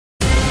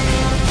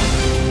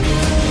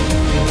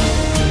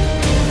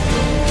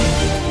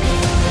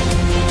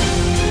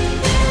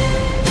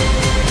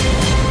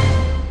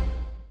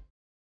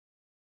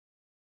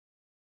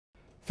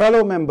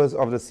Fellow members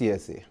of the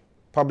CSA,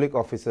 public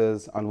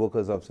officers and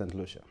workers of St.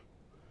 Lucia,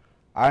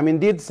 I am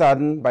indeed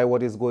saddened by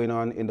what is going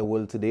on in the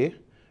world today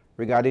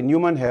regarding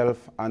human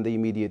health and the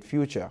immediate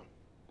future.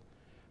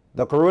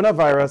 The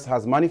coronavirus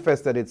has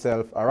manifested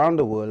itself around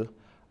the world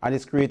and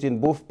is creating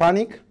both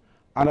panic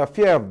and a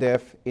fear of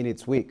death in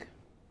its wake.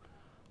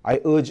 I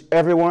urge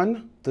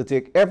everyone to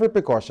take every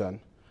precaution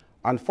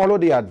and follow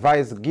the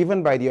advice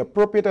given by the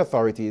appropriate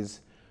authorities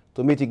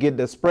to mitigate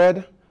the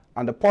spread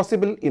and the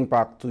possible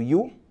impact to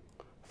you,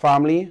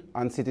 family,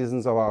 and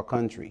citizens of our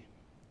country.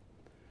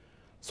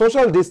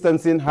 Social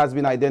distancing has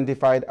been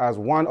identified as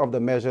one of the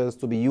measures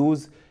to be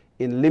used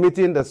in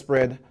limiting the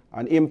spread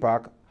and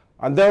impact,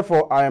 and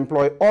therefore I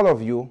employ all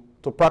of you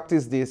to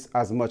practice this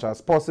as much as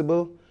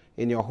possible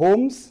in your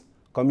homes,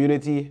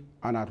 community,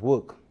 and at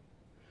work.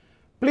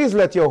 Please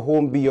let your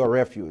home be your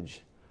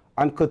refuge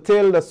and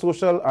curtail the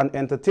social and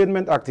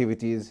entertainment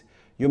activities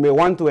you may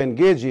want to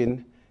engage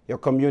in your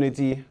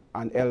community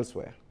and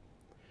elsewhere.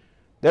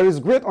 There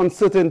is great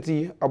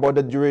uncertainty about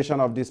the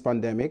duration of this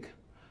pandemic,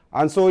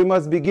 and so we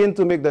must begin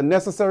to make the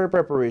necessary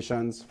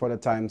preparations for the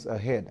times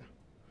ahead.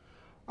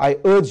 I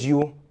urge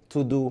you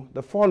to do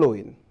the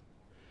following.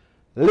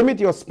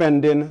 Limit your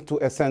spending to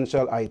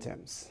essential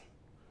items.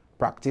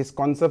 Practice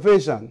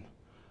conservation.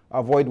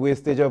 Avoid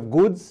wastage of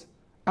goods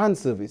and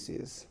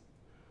services.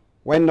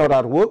 When not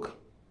at work,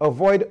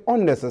 avoid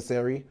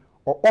unnecessary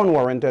or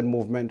unwarranted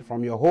movement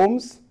from your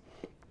homes.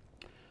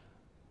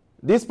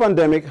 This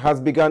pandemic has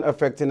begun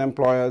affecting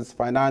employers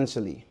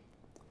financially,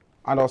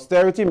 and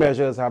austerity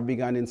measures have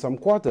begun in some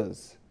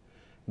quarters.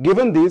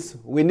 Given this,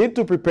 we need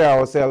to prepare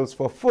ourselves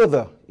for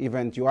further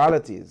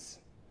eventualities.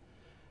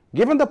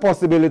 Given the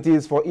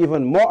possibilities for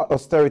even more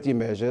austerity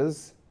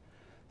measures,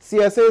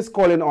 CSA is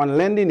calling on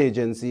lending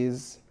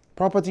agencies,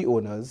 property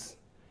owners,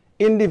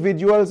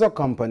 individuals or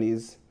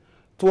companies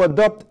to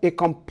adopt a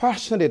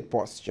compassionate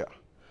posture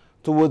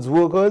towards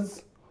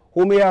workers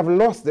who may have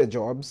lost their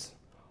jobs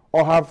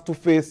or have to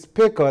face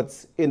pay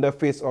cuts in the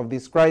face of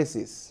this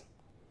crisis.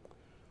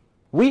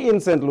 We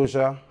in St.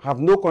 Lucia have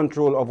no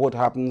control of what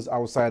happens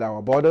outside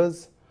our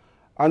borders,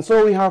 and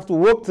so we have to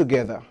work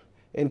together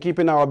in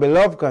keeping our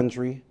beloved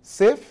country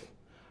safe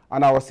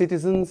and our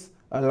citizens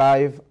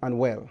alive and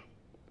well.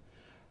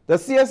 The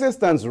CSA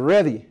stands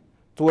ready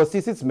to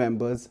assist its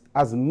members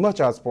as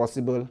much as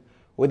possible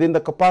within the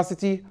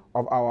capacity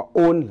of our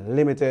own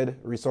limited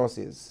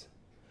resources.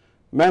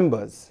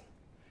 Members,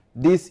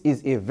 this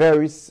is a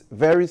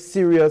very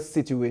serious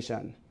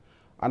situation,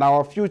 and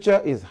our future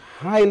is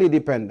highly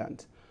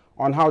dependent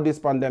on how this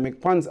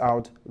pandemic pans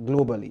out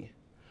globally.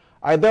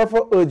 I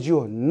therefore urge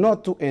you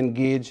not to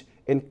engage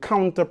in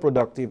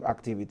counterproductive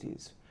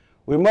activities.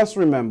 We must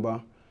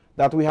remember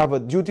that we have a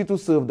duty to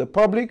serve the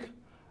public,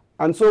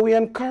 and so we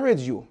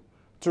encourage you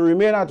to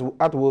remain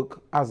at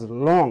work as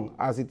long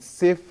as it's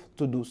safe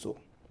to do so.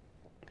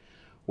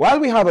 While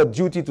we have a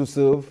duty to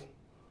serve,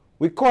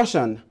 we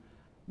caution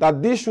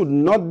that this should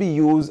not be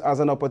used as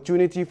an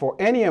opportunity for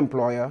any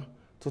employer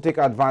to take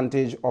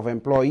advantage of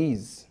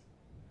employees.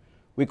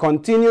 We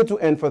continue to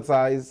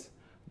emphasize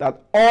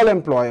that all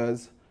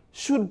employers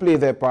should play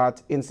their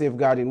part in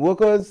safeguarding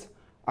workers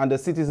and the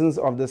citizens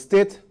of the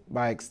state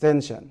by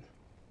extension.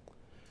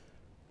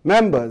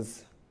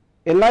 Members,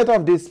 in light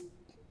of this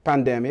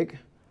pandemic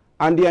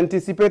and the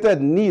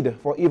anticipated need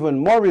for even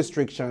more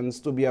restrictions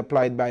to be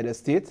applied by the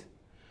state,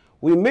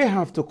 we may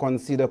have to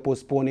consider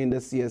postponing the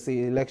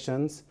CSA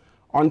elections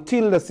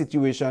until the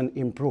situation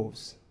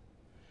improves.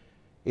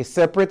 A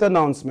separate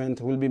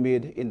announcement will be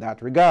made in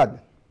that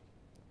regard.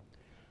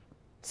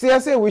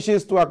 CSA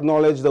wishes to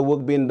acknowledge the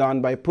work being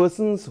done by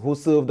persons who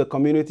serve the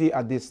community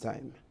at this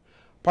time,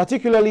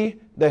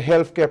 particularly the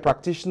healthcare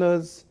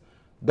practitioners,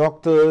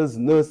 doctors,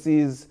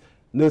 nurses,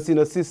 nursing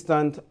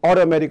assistants,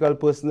 other medical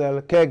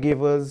personnel,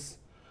 caregivers,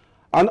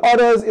 and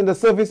others in the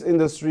service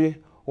industry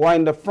who are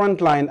in the front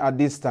line at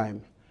this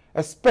time,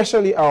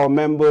 especially our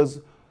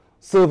members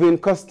serving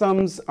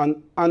customs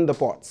and the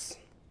ports.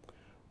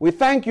 We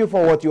thank you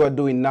for what you are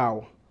doing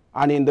now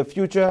and in the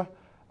future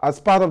as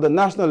part of the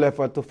national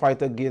effort to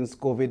fight against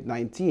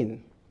COVID-19.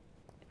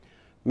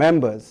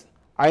 Members,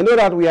 I know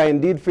that we are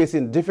indeed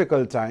facing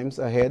difficult times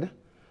ahead,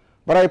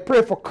 but I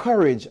pray for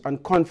courage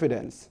and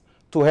confidence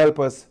to help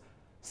us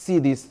see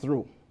this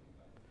through.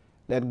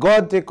 Let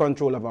God take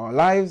control of our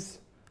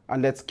lives,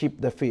 and let's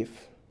keep the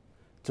faith.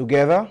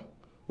 Together,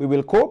 we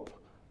will cope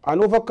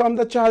and overcome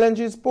the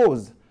challenges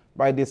posed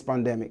by this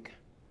pandemic.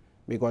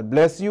 May God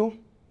bless you.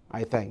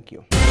 I thank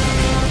you.